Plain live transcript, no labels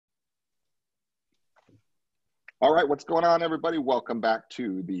All right, what's going on, everybody? Welcome back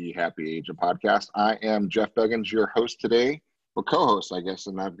to the Happy Agent Podcast. I am Jeff Beggins, your host today, or co-host, I guess,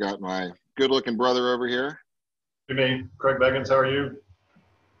 and I've got my good-looking brother over here. Hey, me, Craig Beggins. How are you?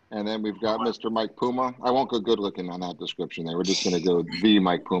 And then we've got Mr. Mike Puma. I won't go good-looking on that description there. We're just going to go the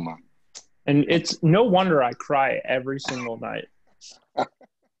Mike Puma. And it's no wonder I cry every single night.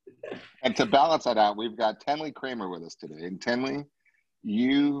 And to balance that out, we've got Tenley Kramer with us today. And Tenley,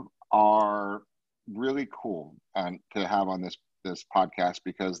 you are really cool to have on this podcast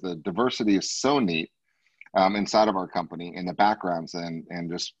because the diversity is so neat inside of our company and the backgrounds and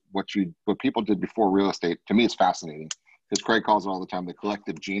just what people did before real estate. To me, it's fascinating because Craig calls it all the time the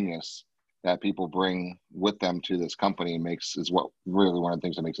collective genius that people bring with them to this company is what really one of the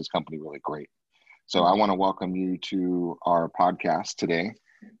things that makes this company really great. So I want to welcome you to our podcast today.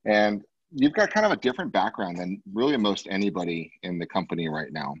 And you've got kind of a different background than really most anybody in the company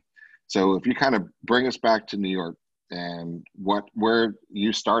right now. So if you kind of bring us back to New York and where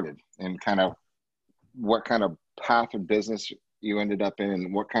you started and kind of what kind of path of business you ended up in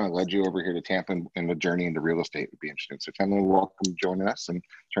and what kind of led you over here to Tampa and the journey into real estate would be interesting. So Tenley, welcome joining us and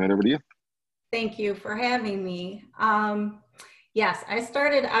turn it over to you. Thank you for having me. Yes, I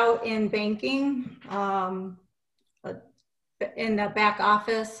started out in banking in the back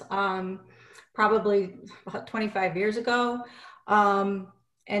office probably about 25 years ago.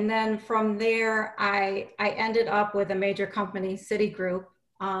 And then from there, I ended up with a major company, Citigroup,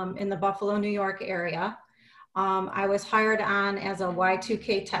 in the Buffalo, New York area. I was hired on as a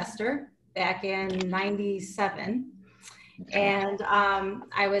Y2K tester back in '97. And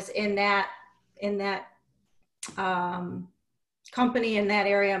I was in that company in that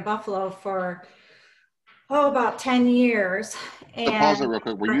area in Buffalo for about 10 years. And to pause it real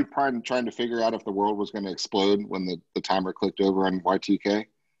quick, were you trying to figure out if the world was going to explode when the timer clicked over on Y2K?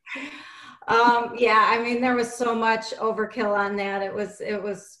 Yeah, I mean, there was so much overkill on that. It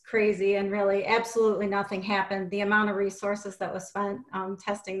was crazy, and really absolutely nothing happened. The amount of resources that was spent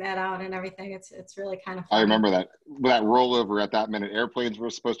testing that out and everything, it's really kind of fun. I remember that rollover at that minute. Airplanes were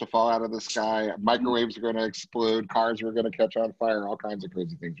supposed to fall out of the sky. Microwaves were going to explode. Cars were going to catch on fire. All kinds of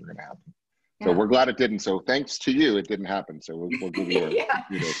crazy things were going to happen. So yeah. We're glad it didn't. So thanks to you, it didn't happen. So we'll give you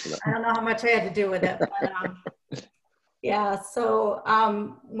kudos for that. I don't know how much I had to do with it, but yeah. So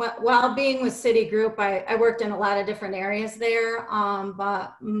while being with Citigroup, I worked in a lot of different areas there,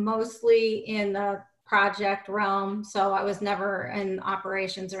 but mostly in the project realm. So I was never in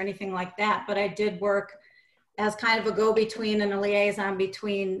operations or anything like that, but I did work as kind of a go-between and a liaison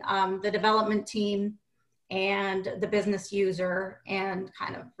between the development team and the business user, and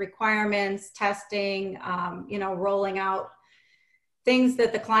kind of requirements, testing, rolling out things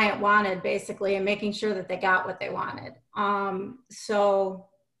that the client wanted basically, and making sure that they got what they wanted. So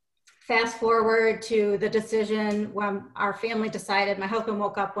fast forward to the decision when our family decided, my husband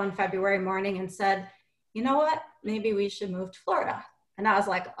woke up one February morning and said, you know what, maybe we should move to Florida. And I was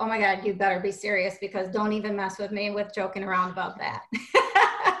like, oh my God, you better be serious, because don't even mess with me with joking around about that.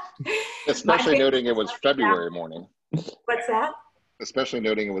 Especially noting it was February morning. What's that? Especially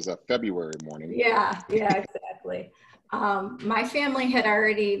noting it was a February morning. Yeah, exactly. My family had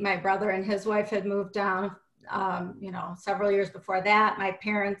my brother and his wife had moved down, several years before that. My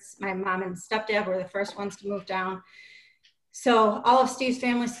parents, my mom and stepdad were the first ones to move down. So all of Steve's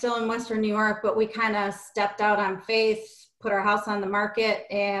family's still in Western New York, but we kind of stepped out on faith, put our house on the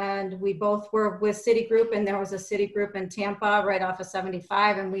market, and we both were with Citigroup, and there was a Citigroup in Tampa right off of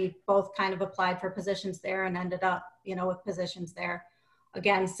 75, and we both kind of applied for positions there and ended up, with positions there.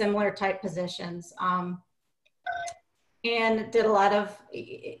 Again, similar type positions. And did a lot of,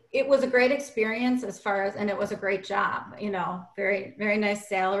 it was a great experience and it was a great job, very, very nice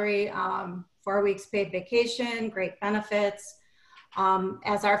salary, 4 weeks paid vacation, great benefits.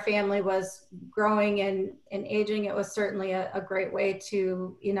 As our family was growing and aging, it was certainly a great way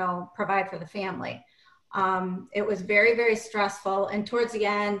to, provide for the family. It was very, very stressful. And towards the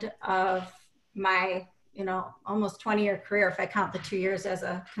end of my, almost 20-year career, if I count the 2 years as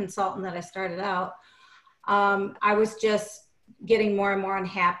a consultant that I started out, I was just getting more and more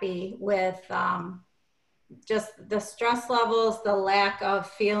unhappy with just the stress levels, the lack of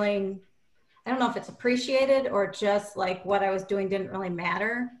feeling, I don't know if it's appreciated or just like what I was doing didn't really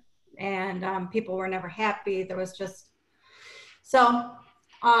matter. And people were never happy. There was just,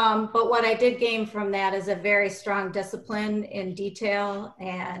 but what I did gain from that is a very strong discipline in detail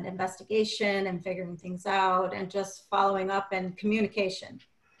and investigation and figuring things out and just following up and communication.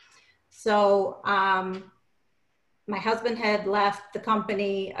 So my husband had left the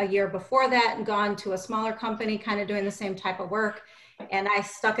company a year before that and gone to a smaller company, kind of doing the same type of work. And I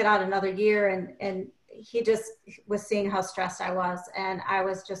stuck it out another year, and he just was seeing how stressed I was, and I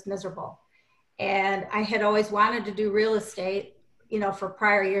was just miserable. And I had always wanted to do real estate, you know, for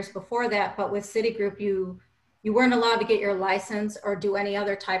prior years before that. But with Citigroup, you weren't allowed to get your license or do any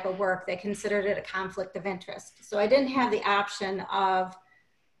other type of work. They considered it a conflict of interest. So I didn't have the option of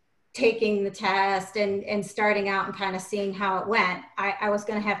taking the test and starting out and kind of seeing how it went. I was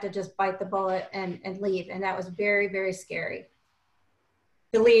going to have to just bite the bullet and leave. And that was very, very scary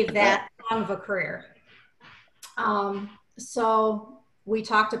to leave that long of a career. So we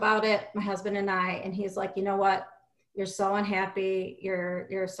talked about it, my husband and I, and he's like, you know what? You're so unhappy.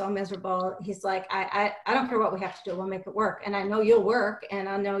 You're so miserable. He's like, I don't care what we have to do. We'll make it work. And I know you'll work, and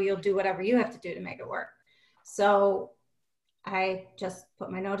I know you'll do whatever you have to do to make it work. So I just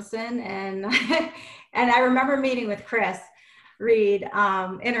put my notice in, and and I remember meeting with Chris Reed,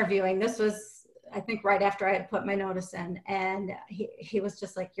 interviewing. This was, I think, right after I had put my notice in, and he was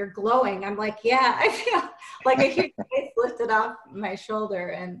just like, "You're glowing." I'm like, "Yeah, I feel like a huge weight lifted off my shoulder."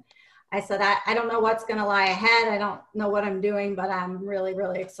 And I said, I don't know what's going to lie ahead. I don't know what I'm doing, but I'm really,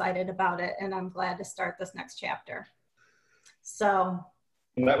 really excited about it, and I'm glad to start this next chapter. So.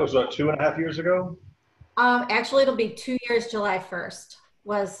 And that was what, 2.5 years ago? Actually, it'll be 2 years. July 1st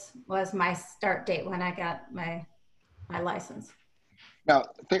was my start date when I got my license. Now,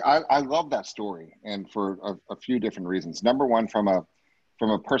 I love that story, and for a few different reasons. Number one, from a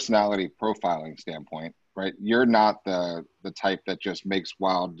personality profiling standpoint, right? You're not the type that just makes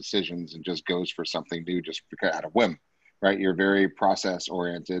wild decisions and just goes for something new just out of whim, right? You're very process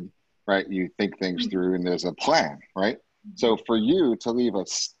oriented, right? You think things through, and there's a plan, right? So for you to leave a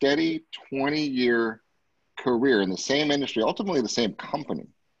steady 20-year career in the same industry, ultimately the same company,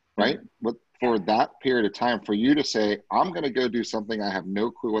 right? But for that period of time, for you to say, I'm going to go do something I have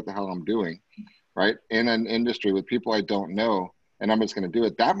no clue what the hell I'm doing, right? In an industry with people I don't know, and I'm just going to do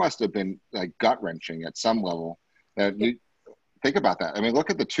it. That must have been like gut wrenching at some level. That you think about that. I mean, look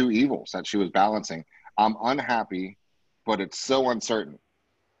at the two evils that she was balancing. I'm unhappy, but it's so uncertain.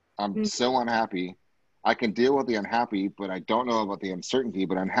 I'm so unhappy. I can deal with the unhappy, but I don't know about the uncertainty.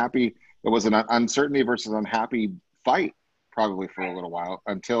 But unhappy, it was an uncertainty versus unhappy fight probably for a little while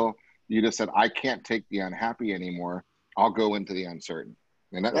until you just said, I can't take the unhappy anymore. I'll go into the uncertain.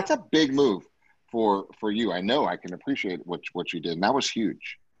 And that's a big move for you. I know I can appreciate what you did. And that was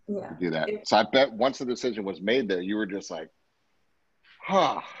huge to do that. So I bet once the decision was made there, you were just like, it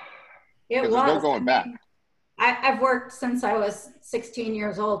was. There's no going back. I've worked since I was 16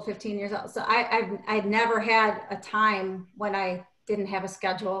 years old, 15 years old. So I'd never had a time when I didn't have a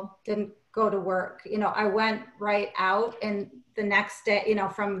schedule, didn't go to work. You know, I went right out, and the next day, you know,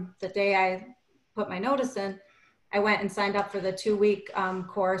 from the day I put my notice in, I went and signed up for the 2-week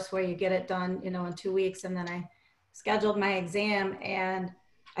course where you get it done, you know, in 2 weeks. And then I scheduled my exam, and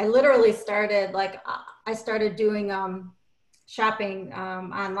I literally started, like, I started doing shopping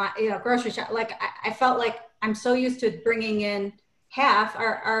online, you know, grocery shop. Like, I felt like I'm so used to bringing in half.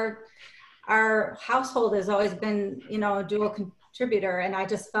 Our household has always been, you know, a dual contributor. And I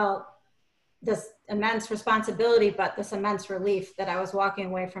just felt this immense responsibility, but this immense relief that I was walking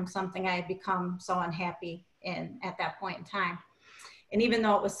away from something I had become so unhappy in at that point in time. And even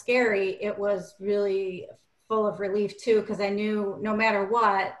though it was scary, it was really full of relief too, because I knew no matter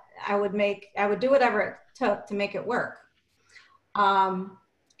what, I would do whatever it took to make it work.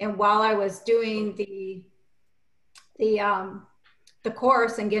 And while I was doing the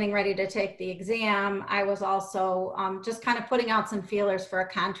course and getting ready to take the exam, I was also just kind of putting out some feelers for a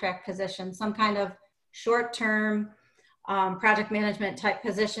contract position, some kind of short-term project management type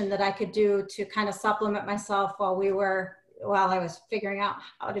position that I could do to kind of supplement myself while I was figuring out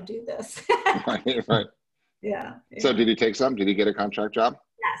how to do this. Right. Yeah. So did you take some? Did you get a contract job?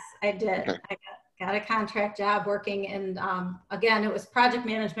 Yes, I did. Okay. I got a contract job working in, again, it was project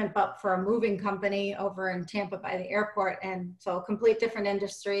management, but for a moving company over in Tampa by the airport. And so a complete different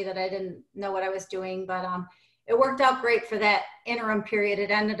industry that I didn't know what I was doing, but it worked out great for that interim period. It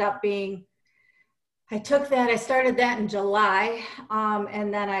ended up being, I started that in July,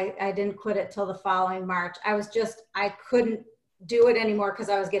 and then I didn't quit it till the following March. I couldn't do it anymore because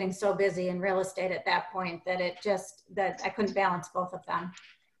I was getting so busy in real estate at that point that I couldn't balance both of them.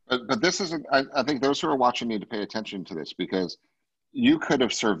 But this isn't, I think those who are watching need to pay attention to this, because you could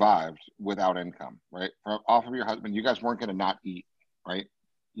have survived without income, right? Off of your husband, you guys weren't going to not eat, right?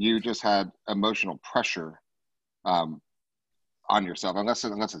 You just had emotional pressure on yourself, unless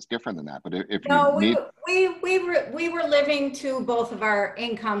it's different than that. But if we were living to both of our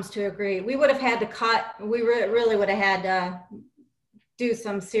incomes to agree. We would have had to cut. We really would have had to do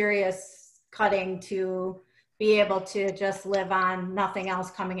some serious cutting to be able to just live on nothing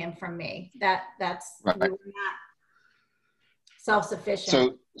else coming in from me. That's Right. we were not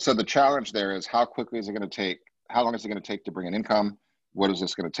self-sufficient. So the challenge there is how quickly is it going to take? How long is it going to take to bring in income? What is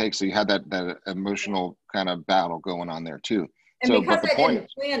this going to take? So you had that emotional kind of battle going on there too. And so, because but the I point,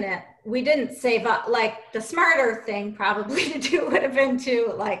 didn't plan it, we didn't save up. Like the smarter thing probably to do would have been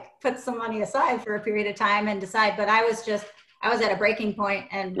to like put some money aside for a period of time and decide. But I was at a breaking point,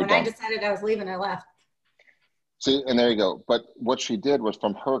 and when I decided I was leaving, I left. See, and there you go. But what she did was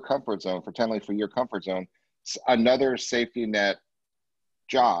from her comfort zone, for Tenley, for your comfort zone, another safety net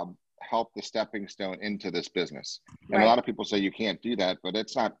job helped the stepping stone into this business. And Right. a lot of people say you can't do that, but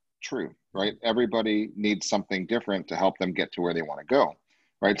it's not true, right? Everybody needs something different to help them get to where they want to go,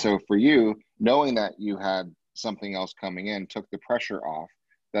 right? Yeah. So for you, knowing that you had something else coming in took the pressure off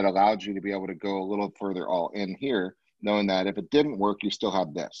that allowed you to be able to go a little further all in here, knowing that if it didn't work, you still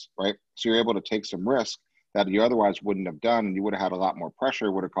have this, right? So you're able to take some risk that you otherwise wouldn't have done, and you would have had a lot more pressure,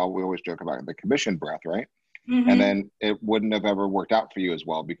 would have called, we always joke about the commission breath, right? Mm-hmm. And then it wouldn't have ever worked out for you as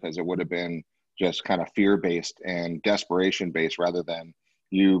well, because it would have been just kind of fear-based and desperation-based rather than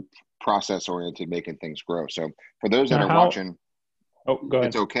you process-oriented, making things grow. So for those that are watching, go ahead.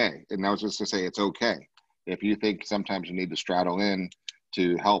 it's okay. And I was just to say, it's okay. If you think sometimes you need to straddle in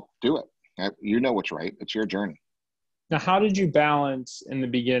to help, do it. You know what's right. It's your journey. Now, how did you balance in the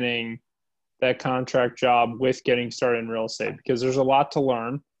beginning that contract job with getting started in real estate? Because there's a lot to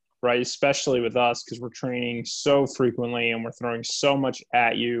learn, right? Especially with us, because we're training so frequently and we're throwing so much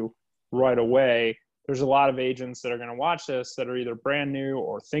at you right away. There's a lot of agents that are going to watch this that are either brand new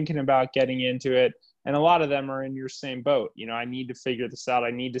or thinking about getting into it. And a lot of them are in your same boat. You know, I need to figure this out.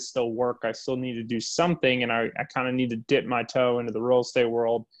 I need to still work. I still need to do something. And I kind of need to dip my toe into the real estate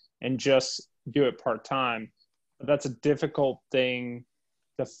world and just do it part-time. But that's a difficult thing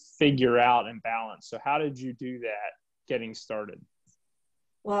to figure out and balance. So how did you do that getting started?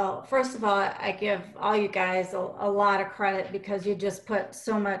 Well, first of all, I give all you guys a lot of credit because you just put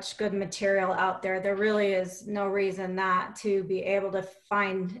so much good material out there. There really is no reason not to be able to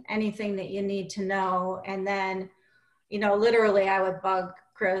find anything that you need to know. And then, you know, literally I would bug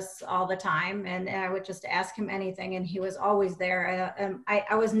Chris all the time and I would just ask him anything and he was always there.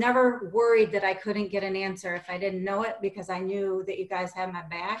 I was never worried that I couldn't get an answer if I didn't know it because I knew that you guys had my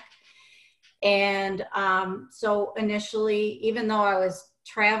back. And so initially, even though I was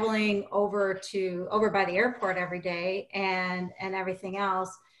traveling over by the airport every day and everything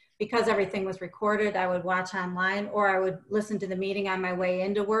else, because everything was recorded, I would watch online or I would listen to the meeting on my way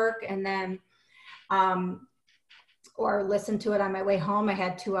into work and then or listen to it on my way home. I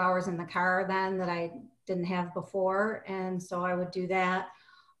had 2 hours in the car then that I didn't have before, and so I would do that.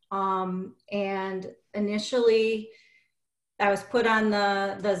 And initially I was put on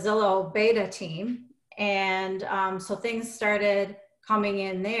the Zillow beta team, and so things started coming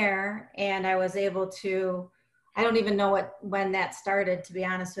in there, and I was able to, I don't even know when that started, to be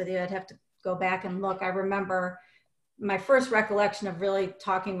honest with you. I'd have to go back and look. I remember my first recollection of really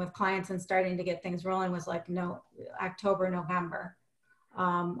talking with clients and starting to get things rolling was like October, November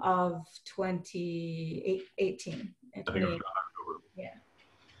of 2018. Yeah.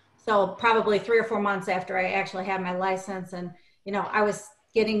 So probably 3 or 4 months after I actually had my license, and you know, I was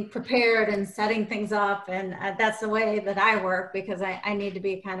getting prepared and setting things up, and that's the way that I work because I need to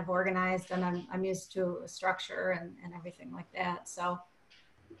be kind of organized, and I'm used to a structure and everything like that. So,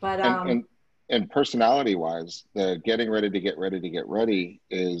 but and personality wise, the getting ready to get ready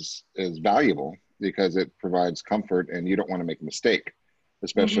is valuable because it provides comfort and you don't want to make a mistake,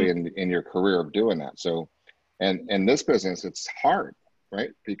 especially in your career of doing that. So, and in this business, it's hard,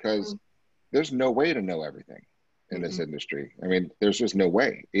 right? Because there's no way to know everything in this industry. I mean, there's just no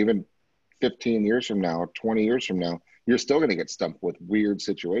way. Even 15 years from now, 20 years from now, you're still going to get stumped with weird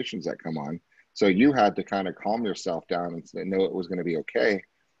situations that come on. So you had to kind of calm yourself down and know it was going to be okay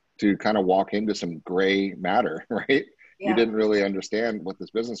to kind of walk into some gray matter, right? Yeah. You didn't really understand what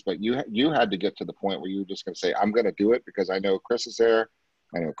this business, but you had to get to the point where you were just going to say, I'm going to do it because I know Chris is there.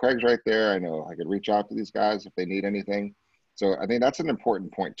 I know Craig's right there. I know I could reach out to these guys if they need anything. So I think that's an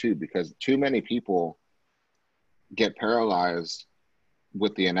important point too, because too many people get paralyzed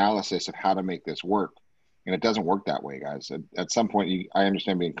with the analysis of how to make this work. And it doesn't work that way, guys. At some point, I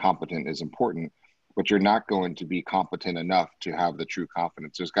understand being competent is important, but you're not going to be competent enough to have the true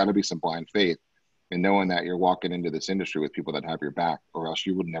confidence. There's got to be some blind faith in knowing that you're walking into this industry with people that have your back, or else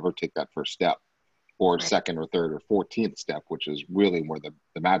you would never take that first step or second or third or 14th step, which is really where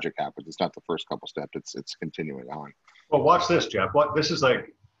the magic happens. It's not the first couple steps, it's continuing on. Well, watch this, Jeff. This is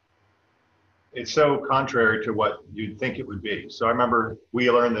like, it's so contrary to what you'd think it would be. So I remember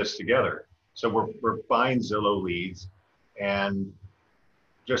we learned this together. So we're buying Zillow leads. And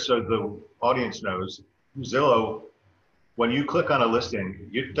just so the audience knows, Zillow, when you click on a listing,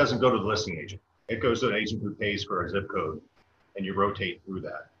 it doesn't go to the listing agent. It goes to an agent who pays for a zip code, and you rotate through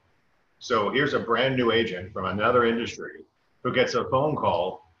that. So here's a brand new agent from another industry who gets a phone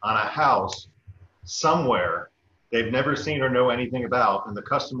call on a house somewhere they've never seen or know anything about, and the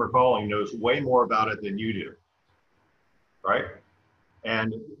customer calling knows way more about it than you do, right?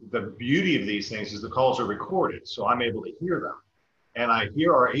 And the beauty of these things is the calls are recorded, so I'm able to hear them. And I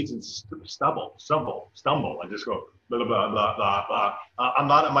hear our agents stumble, and just go, blah, blah, blah, blah, blah. I'm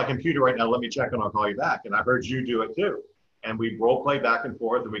not at my computer right now, let me check and I'll call you back. And I heard you do it too. And we role play back and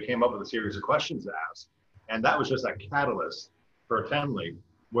forth, and we came up with a series of questions to ask. And that was just a catalyst for Tenley,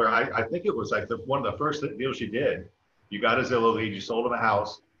 where I think it was like one of the first deals you did. You got a Zillow lead, you sold them a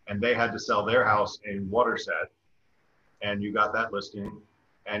house, and they had to sell their house in Waterset, and you got that listing.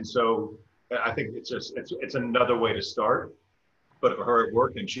 And so I think it's another way to start. But for her, it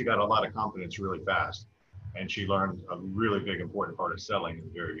worked, and she got a lot of confidence really fast. And she learned a really big, important part of selling in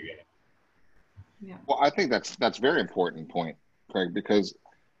the very beginning. Yeah. Well, I think that's a very important point, Craig, because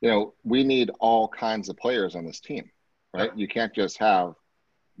we need all kinds of players on this team, right? Yeah. You can't just have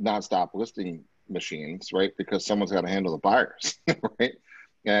nonstop listing machines, right? Because someone's got to handle the buyers, right?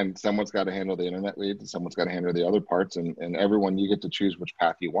 And someone's got to handle the internet leads, and someone's got to handle the other parts, and everyone, you get to choose which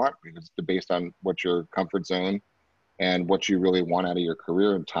path you want, because it's based on what your comfort zone and what you really want out of your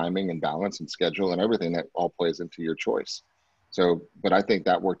career, and timing and balance and schedule and everything that all plays into your choice. So, but I think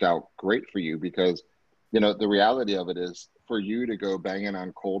that worked out great for you, because, the reality of it is, for you to go banging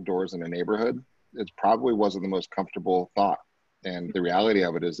on cold doors in a neighborhood, it probably wasn't the most comfortable thought. And the reality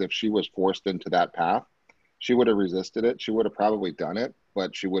of it is, if she was forced into that path, she would have resisted it. She would have probably done it,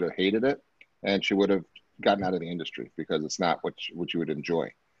 but she would have hated it, and she would have gotten out of the industry, because it's not what you would enjoy,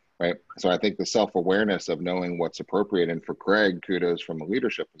 right? So I think the self-awareness of knowing what's appropriate, and for Craig, kudos from a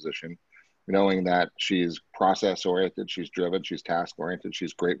leadership position, knowing that she's process-oriented, she's driven, she's task-oriented,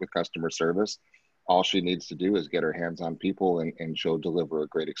 she's great with customer service. All she needs to do is get her hands on people, and she'll deliver a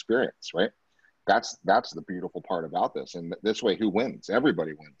great experience, right? That's the beautiful part about this. And this way, who wins?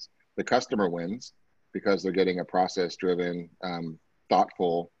 Everybody wins. The customer wins, because they're getting a process-driven,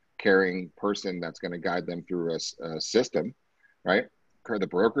 thoughtful, caring person that's going to guide them through a system, right? The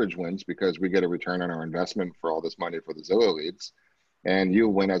brokerage wins, because we get a return on our investment for all this money for the Zillow leads. And you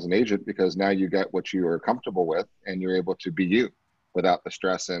win as an agent, because now you get what you are comfortable with, and you're able to be you without the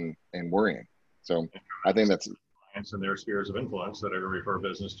stress and worrying. So I think that's clients and their spheres of influence that are going to refer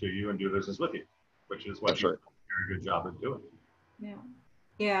business to you and do business with you, which is what you're doing a very good job at doing.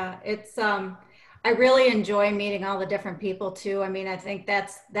 Yeah. It's I really enjoy meeting all the different people too. I mean, I think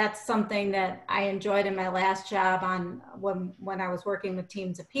that's something that I enjoyed in my last job when I was working with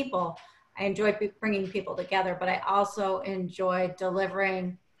teams of people. I enjoy bringing people together, but I also enjoy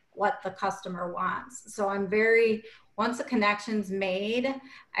delivering what the customer wants. So once a connection's made,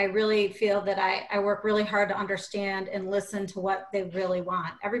 I really feel that I work really hard to understand and listen to what they really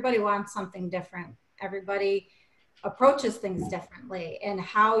want. Everybody wants something different. Everybody approaches things differently, and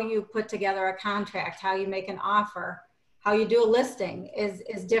how you put together a contract, how you make an offer, how you do a listing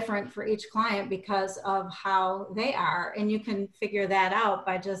is different for each client because of how they are. And you can figure that out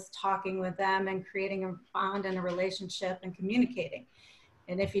by just talking with them and creating a bond and a relationship and communicating.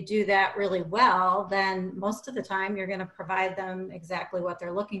 And if you do that really well, then most of the time you're going to provide them exactly what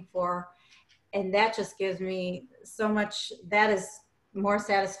they're looking for. And that just gives me so much, that is more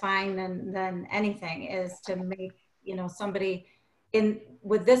satisfying than anything, is to make, somebody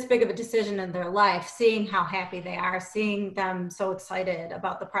with this big of a decision in their life, seeing how happy they are, seeing them so excited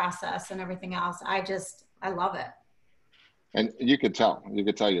about the process and everything else. I love it. And you could tell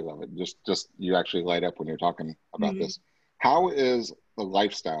you love it. Just you actually light up when you're talking about this. How is the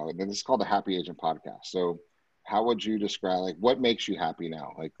lifestyle? And this is called the Happy Agent Podcast. So how would you describe, what makes you happy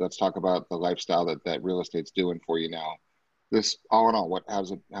now? Let's talk about the lifestyle that real estate's doing for you now. This all in all,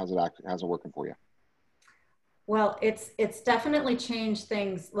 how's it working for you? Well, it's definitely changed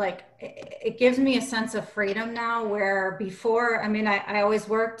things. Like, it gives me a sense of freedom now, where before, I always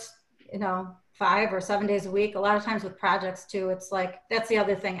worked, 5 or 7 days a week, a lot of times with projects too. It's like, that's the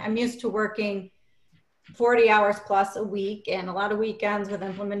other thing. I'm used to working 40 hours plus a week, and a lot of weekends with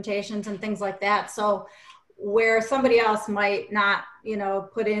implementations and things like that. So where somebody else might not,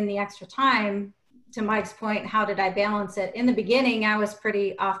 put in the extra time, to Mike's point, how did I balance it? In the beginning, I was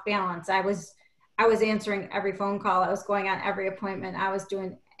pretty off balance. I was answering every phone call. I was going on every appointment. I was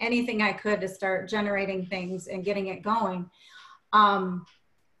doing anything I could to start generating things and getting it going.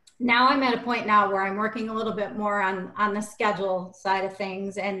 Now I'm at a point now where I'm working a little bit more on the schedule side of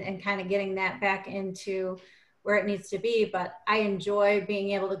things and kind of getting that back into where it needs to be. But I enjoy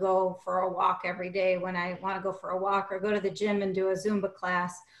being able to go for a walk every day when I want to go for a walk, or go to the gym and do a Zumba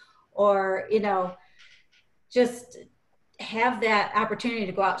class, or, just have that opportunity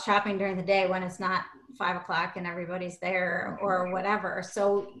to go out shopping during the day when it's not 5 o'clock and everybody's there or whatever.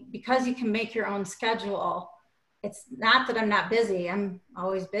 So because you can make your own schedule, it's not that I'm not busy. I'm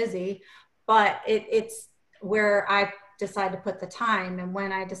always busy, but it's where I decide to put the time and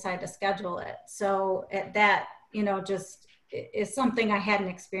when I decide to schedule it. So that, just is something I hadn't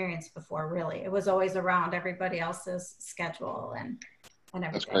experienced before, really. It was always around everybody else's schedule and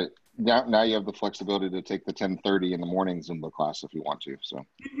everything. That's great. Now you have the flexibility to take the 10:30 in the morning Zumba class if you want to. So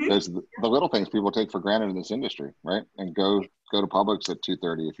there's the little things people take for granted in this industry, right? And go to Publix at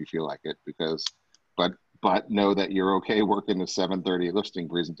 2:30 if you feel like it, but know that you're okay working the 7:30 listing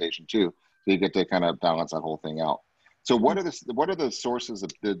presentation too. So you get to kind of balance that whole thing out. So what are the sources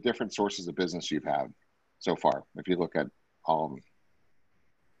of the different sources of business you've had so far, if you look at all of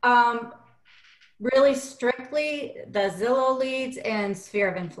them? Really strictly the Zillow leads and Sphere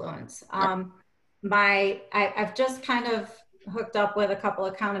of Influence. I've just kind of hooked up with a couple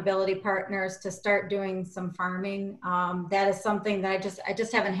accountability partners to start doing some farming. That is something that I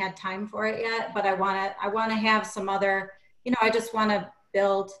just haven't had time for it yet, but I want to have some other, I just want to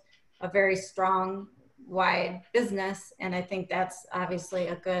build a very strong, wide business. And I think that's obviously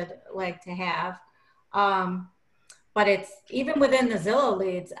a good leg to have. But it's even within the Zillow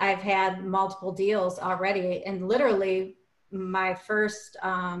leads, I've had multiple deals already, and literally my first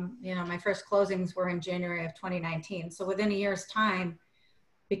closings were in January of 2019. So within a year's time,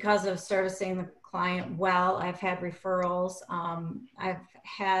 because of servicing the client well, I've had referrals. I've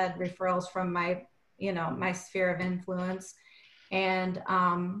had referrals from my sphere of influence. And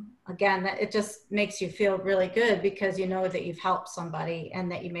again, it just makes you feel really good because you know that you've helped somebody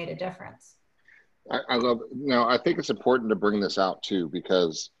and that you made a difference. I love, I think it's important to bring this out too,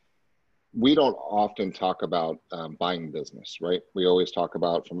 because we don't often talk about buying business, right? We always talk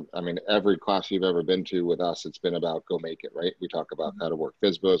about every class you've ever been to with us, it's been about go make it, right? We talk about how to work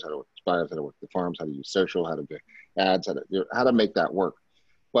FSBOs, how to work expires, how to work the farms, how to use social, how to do ads, how to make that work.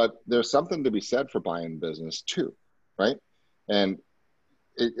 But there's something to be said for buying business too, right? And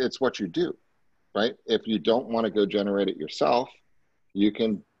it's what you do, right? If you don't want to go generate it yourself, you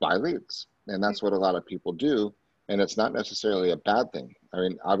can buy leads. And that's what a lot of people do. And it's not necessarily a bad thing.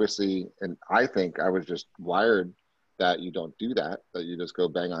 Obviously, and I think I was just wired that you don't do that you just go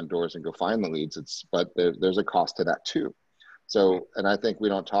bang on doors and go find the leads. But there's a cost to that too. So, and I think we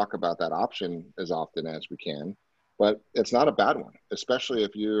don't talk about that option as often as we can, but it's not a bad one, especially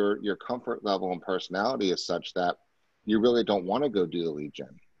if your comfort level and personality is such that you really don't want to go do the lead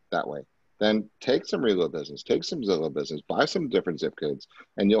gen that way. Then take some Reload business, take some Zillow business, buy some different zip codes,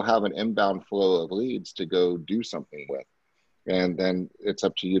 and you'll have an inbound flow of leads to go do something with. And then it's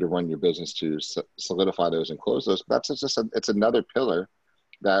up to you to run your business to solidify those and close those. That's just it's another pillar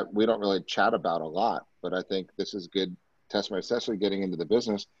that we don't really chat about a lot, but I think this is good testimony, especially getting into the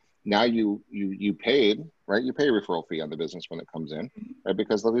business. Now you paid, right? You pay a referral fee on the business when it comes in, right?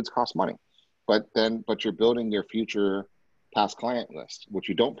 Because the leads cost money. But you're building your future past client list, which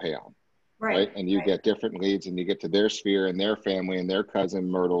you don't pay on. Right. And you get different leads and you get to their sphere and their family and their cousin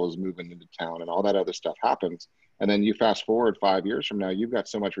Myrtle is moving into town and all that other stuff happens. And then you fast forward 5 years from now, you've got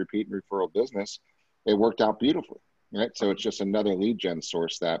so much repeat and referral business. It worked out beautifully. Right. So it's just another lead gen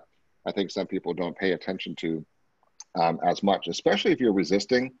source that I think some people don't pay attention to as much, especially if you're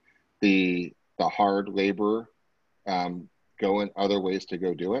resisting the hard labor, going other ways to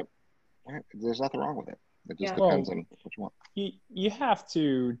go do it. Right? There's nothing wrong with it. It just depends on what you want. You have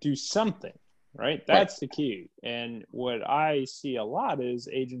to do something, right? That's the key. And what I see a lot is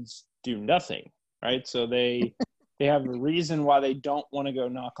agents do nothing, right? So they have a reason why they don't want to go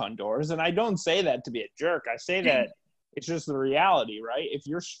knock on doors. And I don't say that to be a jerk. I say that it's just the reality, right? If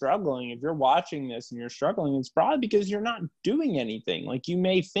you're struggling, if you're watching this and you're struggling, it's probably because you're not doing anything. Like you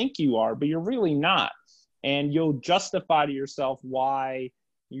may think you are, but you're really not. And you'll justify to yourself why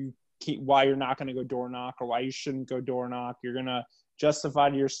you're not going to go door knock or why you shouldn't go door knock. You're going to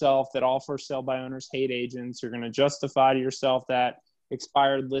justify to yourself that all for sale by owners hate agents. You're going to justify to yourself that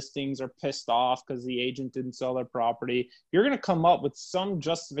expired listings are pissed off because the agent didn't sell their property. You're going to come up with some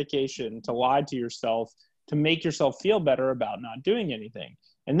justification to lie to yourself to make yourself feel better about not doing anything.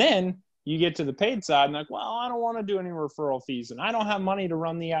 And then you get to the paid side and like, well, I don't want to do any referral fees and I don't have money to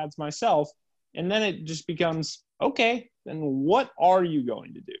run the ads myself. And then it just becomes, okay, then what are you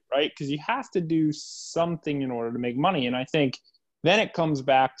going to do, right? Because you have to do something in order to make money. And I think Then it comes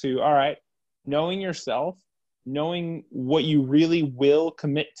back to, all right, knowing yourself, knowing what you really will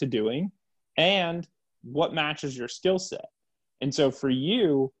commit to doing, and what matches your skill set. And so for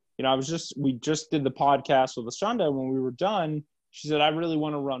you, you know, we just did the podcast with Lashonda. When we were done, she said, I really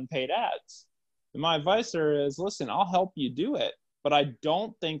want to run paid ads. And my advice to her is, listen, I'll help you do it, but I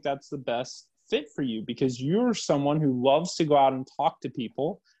don't think that's the best fit for you, because you're someone who loves to go out and talk to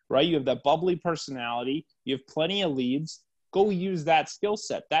people, right? You have that bubbly personality. You have plenty of leads. Go use that skill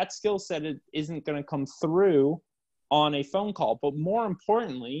set. That skill set isn't going to come through on a phone call. But more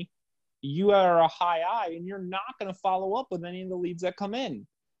importantly, you are a high I, and you're not going to follow up with any of the leads that come in,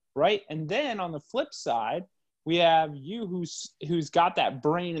 right? And then on the flip side, we have you who's got that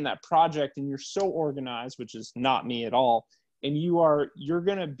brain and that project, and you're so organized, which is not me at all. And you're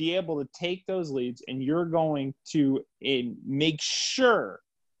going to be able to take those leads, and you're going to make sure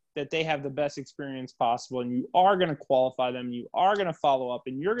that they have the best experience possible, and you are going to qualify them, you are going to follow up,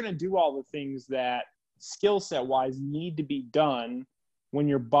 and you're going to do all the things that skill set wise need to be done when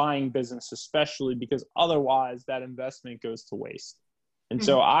you're buying business, especially because otherwise that investment goes to waste. And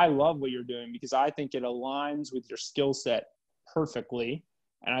so I love what you're doing, because I think it aligns with your skill set perfectly.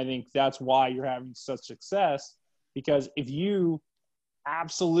 And I think that's why you're having such success, because if you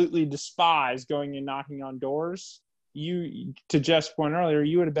absolutely despise going and knocking on doors, to Jeff's point earlier,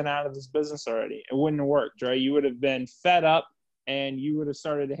 you would have been out of this business already. It wouldn't have worked, right? You would have been fed up, and you would have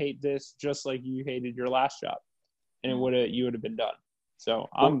started to hate this just like you hated your last job, and you would have been done. So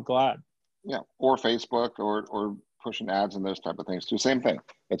I'm glad. Yeah. Or Facebook or pushing ads and those type of things too. Same thing.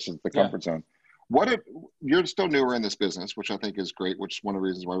 It's just the comfort zone. You're still newer in this business, which I think is great, which is one of the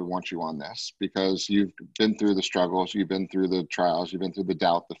reasons why we want you on this, because you've been through the struggles, you've been through the trials, you've been through the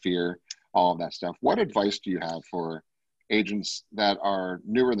doubt, the fear, all of that stuff. What advice do you have for agents that are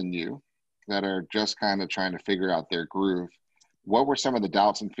newer than you, that are just kind of trying to figure out their groove? What were some of the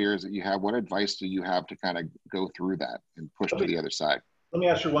doubts and fears that you have? What advice do you have to kind of go through that and push to the other side? Let me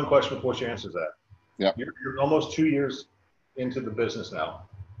ask you one question before she answers that. Yeah. You're almost 2 years into the business now.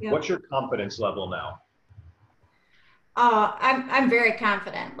 Yep. What's your confidence level now? I'm very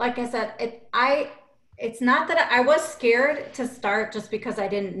confident. Like I said, it's not that I was scared to start just because I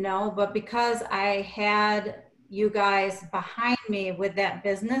didn't know, but because I had you guys behind me with that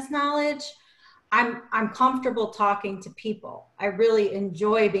business knowledge, I'm comfortable talking to people. I really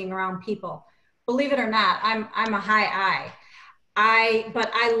enjoy being around people. Believe it or not, I'm a high I.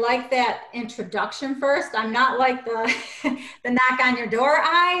 But I like that introduction first. I'm not like the knock on your door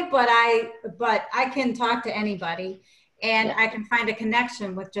I, but I can talk to anybody, and I can find a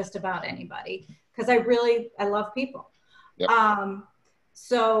connection with just about anybody, because I love people. Yep.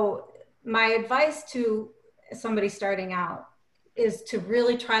 So my advice to somebody starting out is to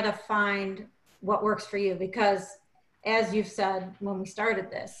really try to find what works for you, because as you've said when we started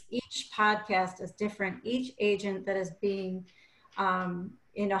this, each podcast is different. Each agent that is being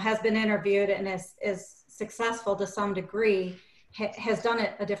has been interviewed and is successful to some degree has done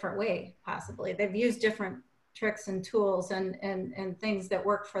it a different way. Possibly they've used different tricks and tools and things that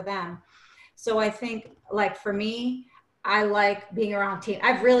work for them. So I think, like for me, I like being around team.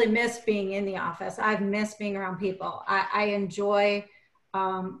 I've really missed being in the office. I've missed being around people. I enjoy.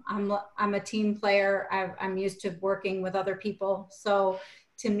 I'm a team player. I'm used to working with other people. So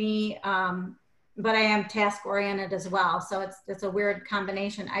to me, but I am task oriented as well. So it's a weird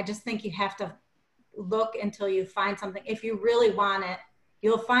combination. I just think you have to look until you find something. If you really want it,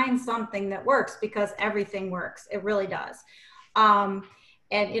 you'll find something that works, because everything works. It really does.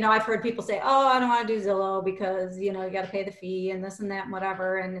 And, I've heard people say, oh, I don't want to do Zillow because, you got to pay the fee and this and that and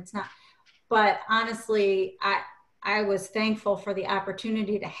whatever. And it's not, but honestly, I was thankful for the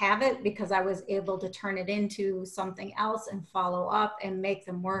opportunity to have it, because I was able to turn it into something else and follow up and make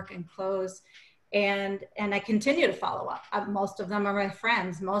them work and close. And I continue to follow up. Most of them are my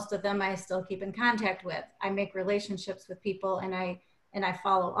friends. Most of them I still keep in contact with. I make relationships with people, and I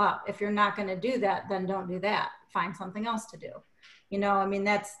follow up. If you're not going to do that, then don't do that. Find something else to do.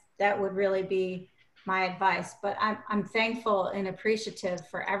 That would really be my advice. But I'm thankful and appreciative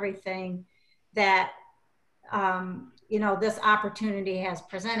for everything that this opportunity has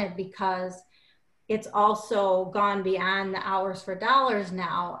presented, because it's also gone beyond the hours for dollars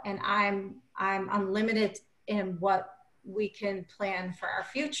now, and I'm unlimited in what we can plan for our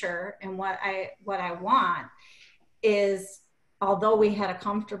future. And what I want is, although we had a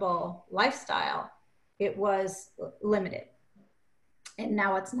comfortable lifestyle, it was limited, and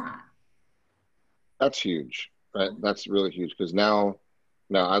now it's not. That's huge, right? That's really huge, because now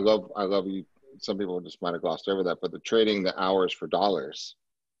I love you. Some people just might have glossed over that, but the trading the hours for dollars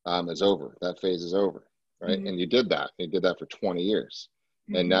is over. That phase is over. right? And you did that. You did that for 20 years.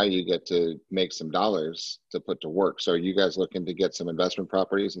 And now you get to make some dollars to put to work. So are you guys looking to get some investment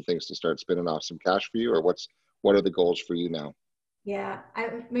properties and things to start spinning off some cash for you, or what are the goals for you now? Yeah,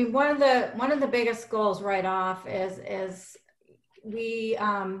 I mean, one of the biggest goals right off is we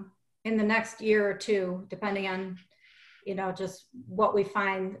in the next year or two, depending on, you know, just what we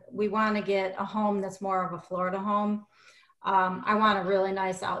find, we want to get a home that's more of a Florida home. I want a really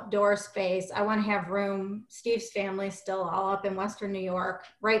nice outdoor space. I want to have room. Steve's family is still all up in Western New York.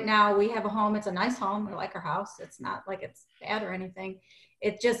 Right now we have a home. It's a nice home. We like our house. It's not like it's bad or anything.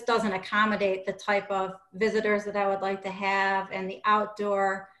 It just doesn't accommodate the type of visitors that I would like to have and the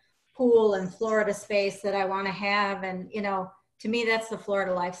outdoor pool and Florida space that I want to have. And, you know, to me, that's the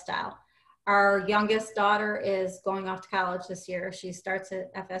Florida lifestyle. Our youngest daughter is going off to college this year. She starts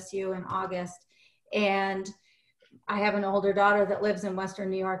at FSU in August. And I have an older daughter that lives in Western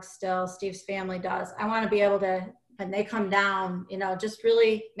New York still. Steve's family does. I want to be able to, when they come down, you know, just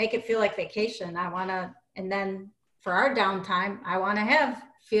really make it feel like vacation. I want to, and then for our downtime, I want to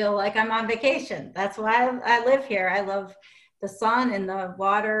feel like I'm on vacation. That's why I live here. I love the sun and the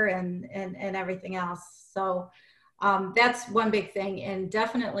water and everything else. So that's one big thing. And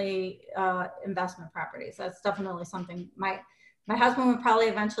definitely investment properties. That's definitely something my husband would probably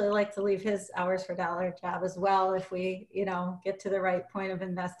eventually like to leave his hours for dollar job as well if we, you know, get to the right point of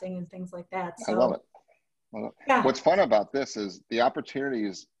investing and things like that. So, I love it. Yeah. What's fun about this is the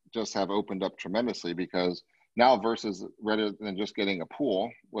opportunities just have opened up tremendously, because now versus rather than just getting a pool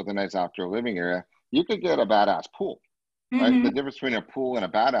with a nice outdoor living area, you could get a badass pool, right? The difference between a pool and a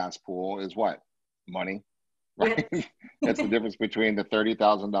badass pool is what? Money, right? Yeah. That's the difference between the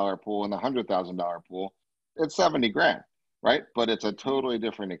 $30,000 pool and the $100,000 pool. It's 70 grand. Right. But it's a totally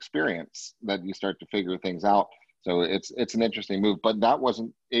different experience that you start to figure things out. So it's an interesting move, but that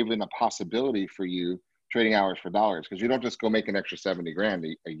wasn't even a possibility for you trading hours for dollars, because you don't just go make an extra 70 grand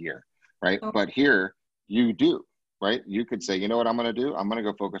a year. Right. Oh. But here you do. Right. You could say, you know what I'm going to do? I'm going to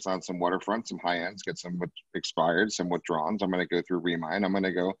go focus on some waterfront, some high ends, get some expired, some withdrawals. I'm going to go through Remine. I'm going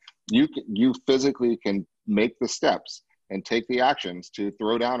to go. You physically can make the steps and take the actions to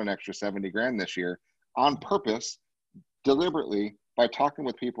throw down an extra 70 grand this year on purpose, deliberately, by talking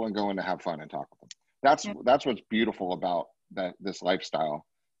with people and going to have fun and talk with them. That's what's beautiful about this lifestyle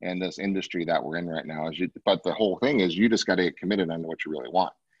and this industry that we're in right now. But the whole thing is you just got to get committed on what you really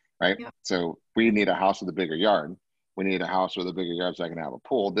want, right? Yeah. So we need a house with a bigger yard. We need a house with a bigger yard so I can have a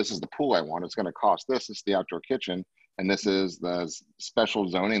pool. This is the pool I want. It's going to cost this. This is the outdoor kitchen, and this is the special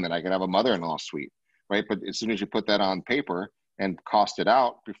zoning that I can have a mother-in-law suite, right? But as soon as you put that on paper and cost it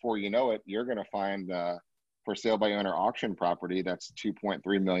out, before you know it, you're going to find for sale by owner auction property that's $2.3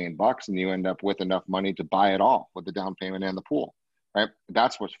 million, and you end up with enough money to buy it all with the down payment and the pool, right?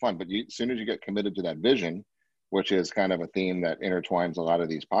 That's what's fun. But as soon as you get committed to that vision, which is kind of a theme that intertwines a lot of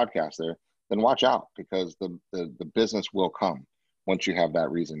these podcasts there, then watch out, because the business will come once you have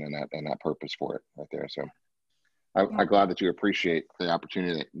that reason and that purpose for it right there. So I'm glad that you appreciate the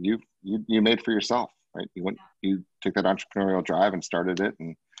opportunity that you made for yourself, right? You took that entrepreneurial drive and started it,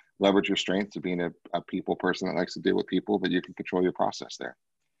 and leverage your strength to being a people person that likes to deal with people, but you can control your process there.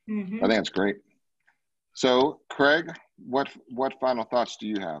 I think that's great. So Craig, what final thoughts do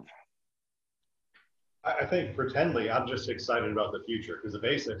you have? I think for Tenley, I'm just excited about the future, because the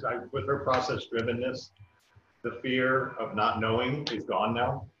basics, with her process drivenness, the fear of not knowing is gone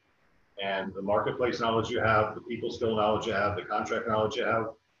now. And the marketplace knowledge you have, the people skill knowledge you have, the contract knowledge you have,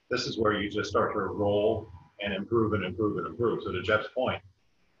 this is where you just start to roll and improve and improve and improve. So to Jeff's point,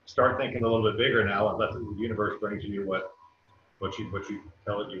 start thinking a little bit bigger now and let the universe bring to you what you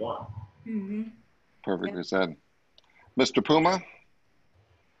tell it you want. Perfectly said. Mr. Puma?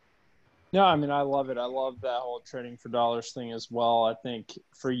 No, I mean, I love it. I love that whole trading for dollars thing as well. I think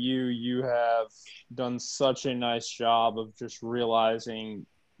for you have done such a nice job of just realizing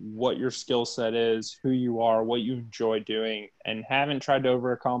what your skill set is, who you are, what you enjoy doing, and haven't tried to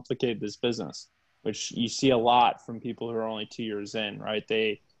overcomplicate this business, which you see a lot from people who are only 2 years in, right?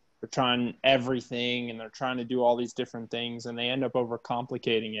 They're trying everything and they're trying to do all these different things, and they end up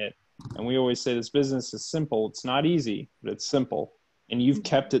overcomplicating it. And we always say this business is simple. It's not easy, but it's simple. And you've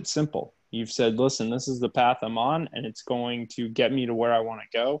kept it simple. You've said, listen, this is the path I'm on, and it's going to get me to where I want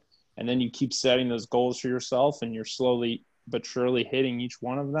to go. And then you keep setting those goals for yourself, and you're slowly but surely hitting each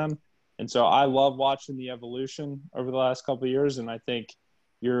one of them. And so I love watching the evolution over the last couple of years, and I think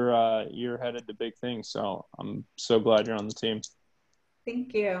you're headed to big things. So I'm so glad you're on the team.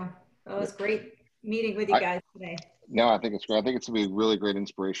 Thank you. That was great meeting with you guys today. No, I think it's great. I think it's going to be a really great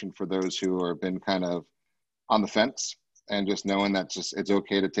inspiration for those who have been kind of on the fence, and just knowing that it's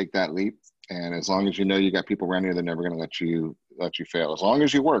okay to take that leap And as long as you know you got people around you, they're never going to let you fail. As long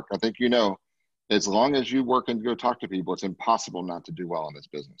as you work, I think as long as you work and go talk to people, it's impossible not to do well in this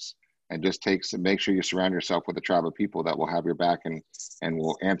business. And just make sure you surround yourself with a tribe of people that will have your back and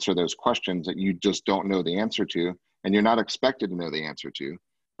will answer those questions that you just don't know the answer to, and you're not expected to know the answer to,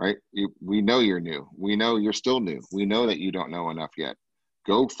 right? We know you're new. We know you're still new. We know that you don't know enough yet.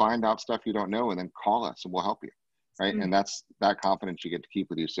 Go find out stuff you don't know and then call us and we'll help you, right? Mm-hmm. And that's that confidence you get to keep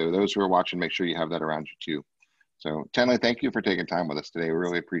with you. So those who are watching, make sure you have that around you too. So Tenley, thank you for taking time with us today. We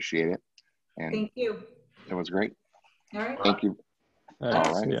really appreciate it. And thank you. It was great. All right. Thank you. All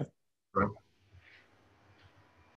right. Yeah. Right.